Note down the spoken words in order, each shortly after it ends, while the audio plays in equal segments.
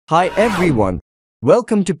Hi everyone,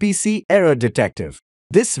 welcome to PC Error Detective.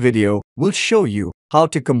 This video will show you how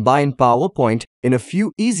to combine PowerPoint in a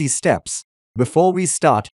few easy steps. Before we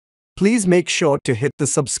start, please make sure to hit the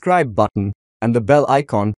subscribe button and the bell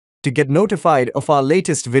icon to get notified of our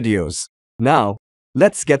latest videos. Now,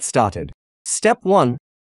 let's get started. Step 1.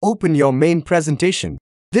 Open your main presentation.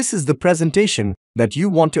 This is the presentation that you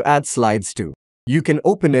want to add slides to. You can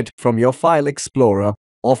open it from your File Explorer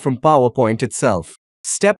or from PowerPoint itself.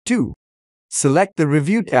 Step 2. Select the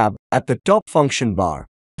Review tab at the top function bar.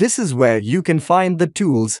 This is where you can find the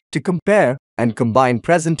tools to compare and combine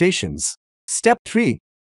presentations. Step 3.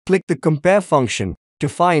 Click the Compare function to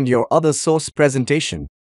find your other source presentation.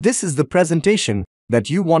 This is the presentation that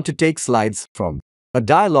you want to take slides from. A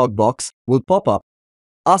dialog box will pop up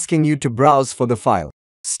asking you to browse for the file.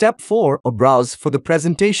 Step 4. Browse for the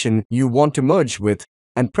presentation you want to merge with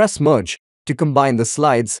and press Merge to combine the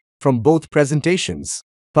slides from both presentations.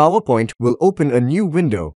 PowerPoint will open a new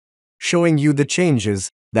window showing you the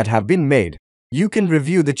changes that have been made. You can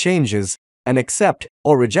review the changes and accept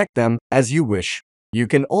or reject them as you wish. You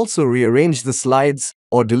can also rearrange the slides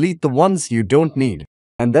or delete the ones you don't need.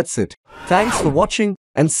 And that's it. Thanks for watching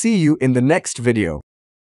and see you in the next video.